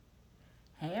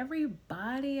Hey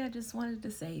everybody, I just wanted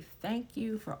to say thank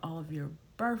you for all of your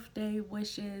birthday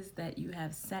wishes that you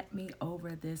have sent me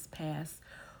over this past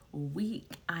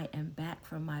week. I am back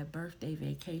from my birthday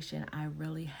vacation. I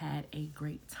really had a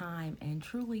great time and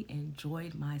truly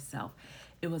enjoyed myself.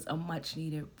 It was a much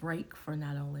needed break for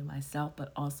not only myself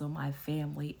but also my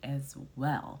family as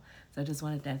well. So I just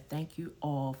wanted to thank you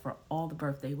all for all the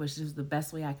birthday wishes. It was the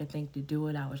best way I could think to do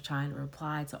it. I was trying to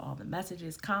reply to all the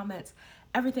messages, comments,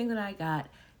 everything that I got.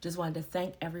 Just wanted to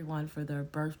thank everyone for their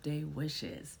birthday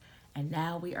wishes. And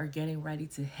now we are getting ready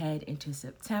to head into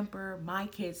September. My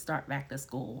kids start back to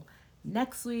school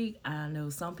next week. I know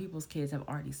some people's kids have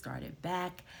already started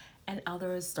back, and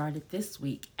others started this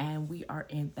week. And we are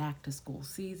in back to school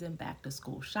season, back to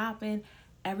school shopping.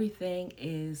 Everything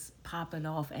is popping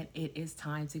off, and it is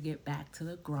time to get back to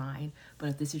the grind. But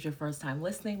if this is your first time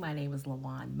listening, my name is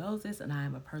Lawan Moses, and I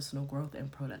am a personal growth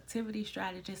and productivity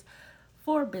strategist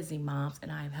for busy moms,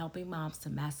 and I am helping moms to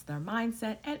master their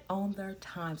mindset and own their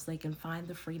time so they can find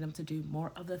the freedom to do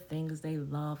more of the things they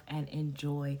love and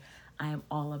enjoy. I am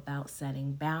all about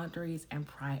setting boundaries and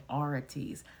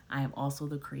priorities. I am also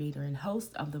the creator and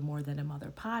host of the More Than a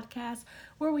Mother podcast,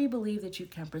 where we believe that you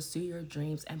can pursue your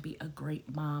dreams and be a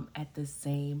great mom at the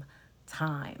same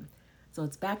time. So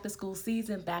it's back to school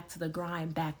season, back to the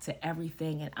grind, back to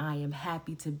everything, and I am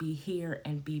happy to be here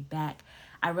and be back.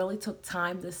 I really took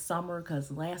time this summer because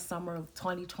last summer of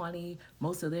 2020,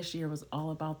 most of this year was all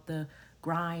about the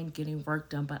grind, getting work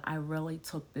done, but I really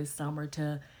took this summer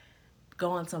to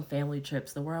go on some family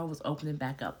trips. The world was opening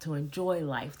back up to enjoy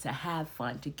life, to have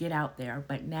fun, to get out there.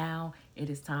 But now it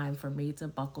is time for me to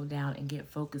buckle down and get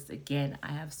focused again.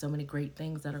 I have so many great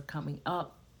things that are coming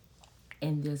up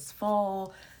in this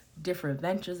fall, different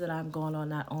ventures that I'm going on,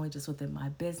 not only just within my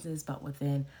business, but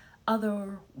within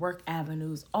other work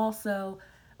avenues also.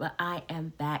 But I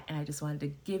am back, and I just wanted to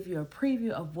give you a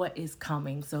preview of what is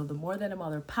coming. So, the More Than a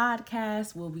Mother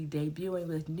podcast will be debuting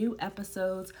with new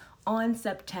episodes on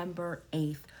September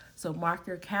 8th. So, mark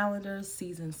your calendars.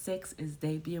 Season 6 is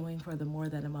debuting for the More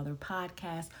Than a Mother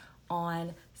podcast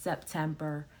on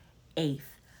September 8th.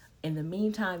 In the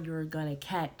meantime, you're going to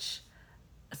catch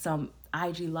some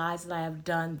IG lives that I have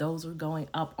done. Those are going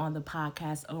up on the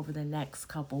podcast over the next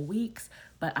couple weeks.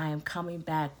 But I am coming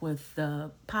back with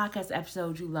the podcast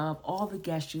episodes you love, all the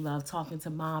guests you love, talking to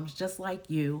moms just like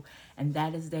you. And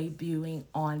that is debuting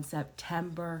on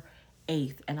September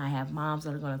 8th. And I have moms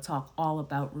that are going to talk all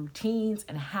about routines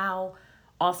and how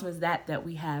awesome is that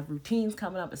we have routines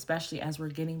coming up, especially as we're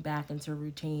getting back into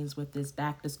routines with this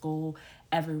back to school,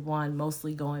 everyone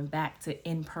mostly going back to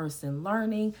in-person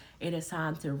learning. It is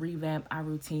time to revamp our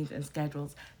routines and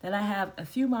schedules. Then I have a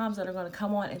few moms that are going to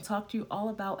come on and talk to you all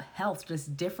about health,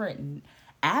 just different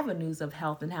avenues of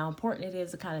health and how important it is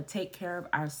to kind of take care of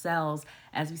ourselves.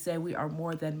 As we say, we are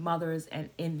more than mothers, and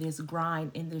in this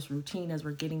grind, in this routine, as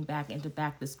we're getting back into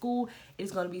back to school,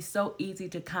 it's going to be so easy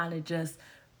to kind of just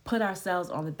put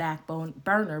ourselves on the backbone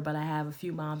burner. But I have a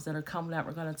few moms that are coming up.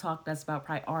 We're going to talk that's about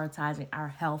prioritizing our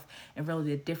health and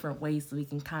really the different ways so we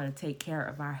can kind of take care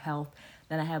of our health.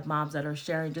 Then I have moms that are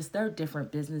sharing just their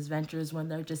different business ventures when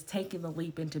they're just taking the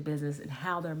leap into business and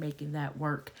how they're making that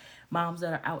work. Moms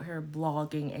that are out here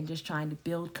blogging and just trying to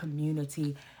build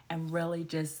community, and really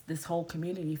just this whole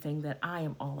community thing that I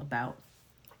am all about.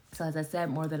 So as I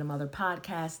said, More Than a Mother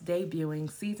podcast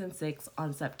debuting season 6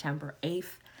 on September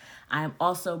 8th. I am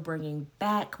also bringing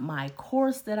back my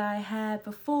course that I had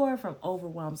before, From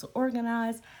Overwhelmed to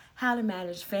Organized, How to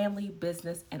Manage Family,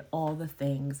 Business, and All the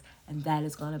Things. And that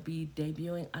is going to be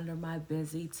debuting under my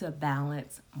Busy to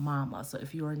Balance Mama. So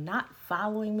if you are not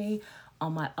following me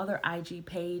on my other IG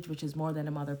page, which is More Than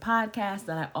a Mother podcast,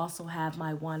 then I also have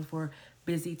my one for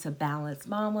Busy to Balance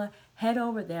Mama. Head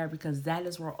over there because that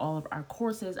is where all of our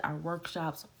courses, our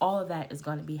workshops, all of that is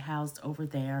going to be housed over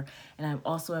there. And I'm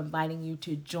also inviting you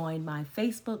to join my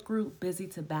Facebook group, Busy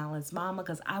to Balance Mama,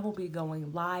 because I will be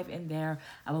going live in there.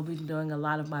 I will be doing a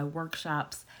lot of my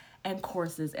workshops and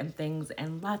courses and things,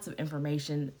 and lots of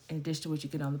information in addition to what you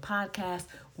get on the podcast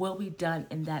will be done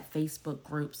in that Facebook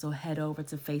group. So head over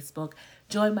to Facebook,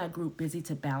 join my group Busy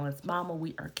to Balance Mama.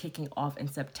 We are kicking off in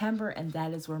September, and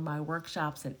that is where my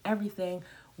workshops and everything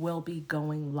will be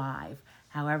going live.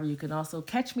 However, you can also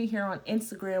catch me here on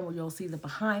Instagram, where you'll see the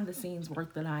behind the scenes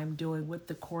work that I'm doing with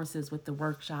the courses, with the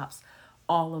workshops,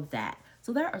 all of that.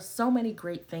 So there are so many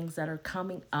great things that are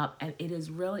coming up, and it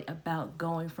is really about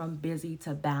going from busy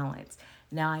to balance.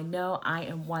 Now, I know I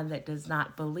am one that does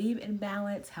not believe in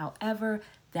balance. However,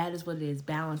 that is what it is.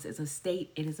 Balance is a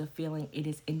state, it is a feeling, it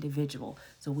is individual.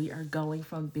 So we are going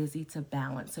from busy to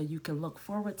balance. So you can look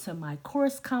forward to my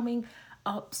course coming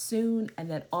up soon. And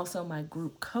then also my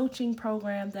group coaching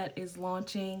program that is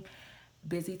launching,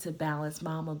 Busy to Balance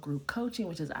Mama Group Coaching,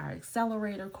 which is our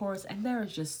accelerator course. And there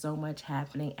is just so much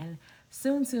happening. And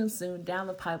soon, down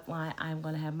the pipeline, I'm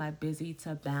going to have my Busy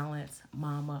to Balance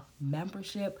Mama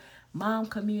membership, mom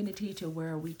community, to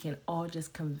where we can all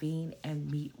just convene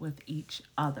and meet with each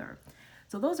other.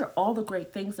 So those are all the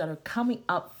great things that are coming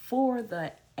up for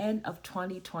the end of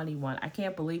 2021. I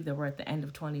can't believe that we're at the end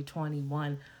of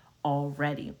 2021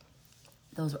 already.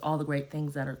 Those are all the great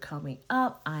things that are coming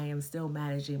up. I am still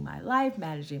managing my life,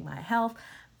 managing my health.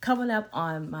 Coming up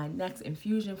on my next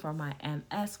infusion for my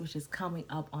MS, which is coming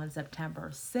up on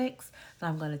September 6th. So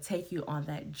I'm going to take you on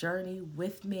that journey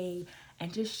with me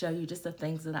and just show you just the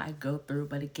things that I go through.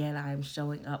 But again, I am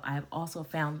showing up. I have also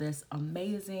found this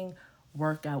amazing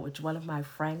workout, which one of my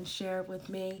friends shared with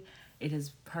me. It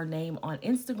is her name on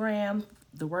Instagram.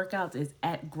 The workouts is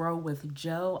at Grow with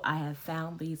Joe. I have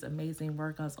found these amazing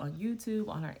workouts on YouTube,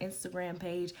 on our Instagram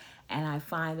page, and I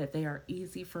find that they are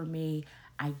easy for me.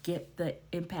 I get the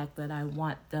impact that I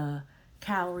want. The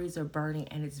calories are burning,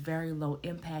 and it's very low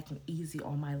impact and easy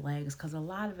on my legs, because a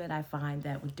lot of it I find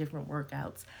that with different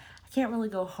workouts, I can't really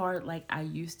go hard like I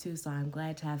used to. So I'm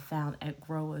glad to have found at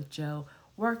Grow with Joe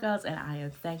workouts, and I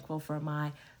am thankful for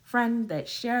my friend that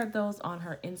shared those on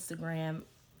her Instagram,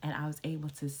 and I was able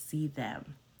to see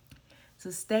them.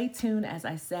 So stay tuned. As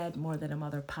I said, More Than a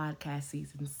Mother podcast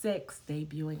season 6,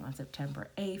 debuting on September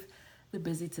 8th. The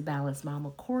Busy to Balance Mama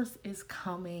course is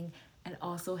coming. And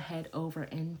also head over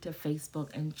into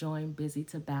Facebook and join Busy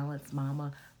to Balance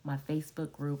Mama, my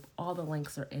Facebook group. All the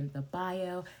links are in the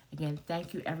bio. Again,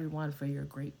 thank you everyone for your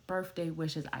great birthday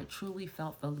wishes. I truly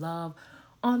felt the love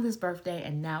on this birthday,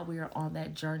 and now we are on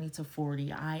that journey to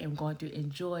 40. I am going to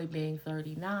enjoy being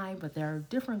 39, but there are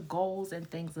different goals and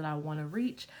things that I want to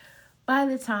reach by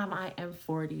the time I am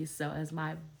 40. So as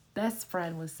my best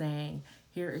friend was saying,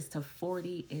 here is to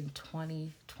 40 in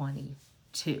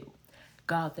 2022.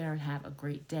 Go out there and have a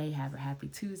great day. Have a happy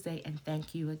Tuesday, and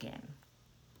thank you again.